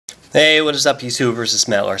Hey, what is up, YouTube? Versus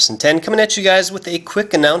Matt Larson 10, coming at you guys with a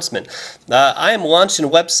quick announcement. I am launching a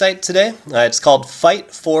website today. It's called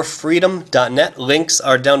fightforfreedom.net. Links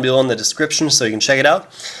are down below in the description so you can check it out.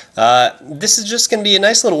 This is just going to be a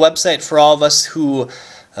nice little website for all of us who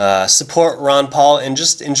support Ron Paul and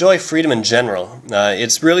just enjoy freedom in general.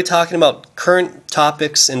 It's really talking about current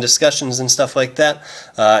topics and discussions and stuff like that.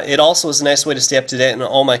 It also is a nice way to stay up to date on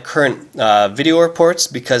all my current video reports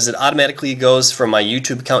because it automatically goes from my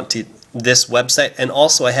YouTube account to this website, and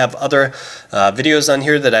also I have other videos on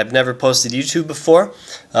here that I've never posted to YouTube before.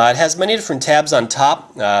 It has many different tabs on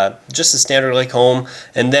top, just a standard like home,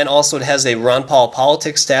 and then also it has a Ron Paul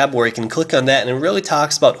politics tab where you can click on that, and it really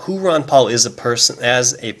talks about who Ron Paul is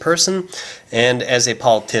as a person and as a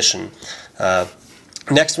politician.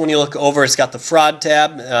 Next, when you look over, it's got the fraud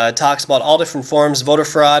tab. It talks about all different forms, voter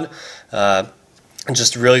fraud.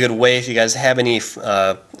 Just a really good way. If you guys have any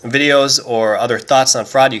videos or other thoughts on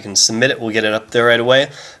fraud, you can submit it. We'll get it up there right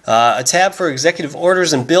away. A tab for executive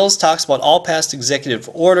orders and bills talks about all past executive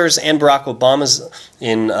orders and Barack Obama's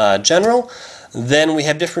in general. Then we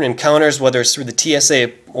have different encounters, whether it's through the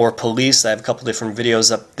TSA or police. I have a couple different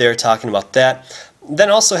videos up there talking about that.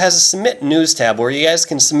 Then also has a submit news tab where you guys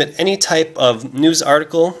can submit any type of news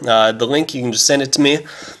article. The link, you can just send it to me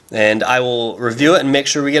and I will review it and make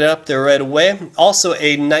sure we get it up there right away. Also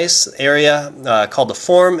a nice area called the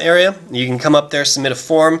forum area. You can come up there, submit a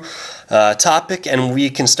forum topic, and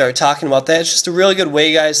we can start talking about that. It's just a really good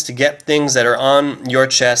way, guys, to get things that are on your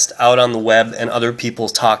chest out on the web and other people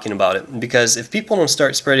talking about it. Because if people don't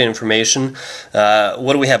start spreading information,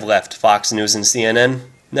 what do we have left? Fox News and CNN?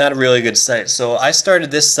 Not a really good site. So I started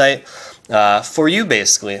this site for you,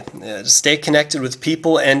 basically, to stay connected with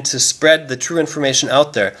people and to spread the true information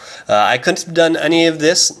out there. I couldn't have done any of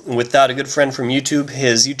this without a good friend from YouTube.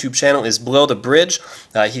 His YouTube channel is Below the Bridge.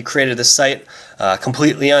 He created the site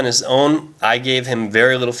completely on his own. I gave him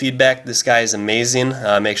very little feedback. This guy is amazing.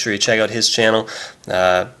 Make sure you check out his channel.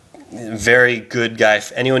 Very good guy.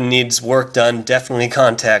 If anyone needs work done, definitely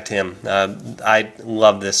contact him. I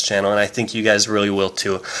love this channel, and I think you guys really will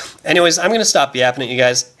too. Anyways, I'm going to stop yapping at you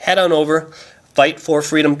guys. Head on over,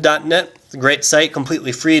 fightforfreedom.net. It's a great site,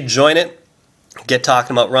 completely free. Join it. Get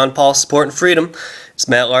talking about Ron Paul, support, and freedom. It's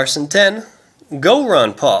Matt Larson 10. Go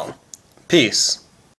Ron Paul. Peace.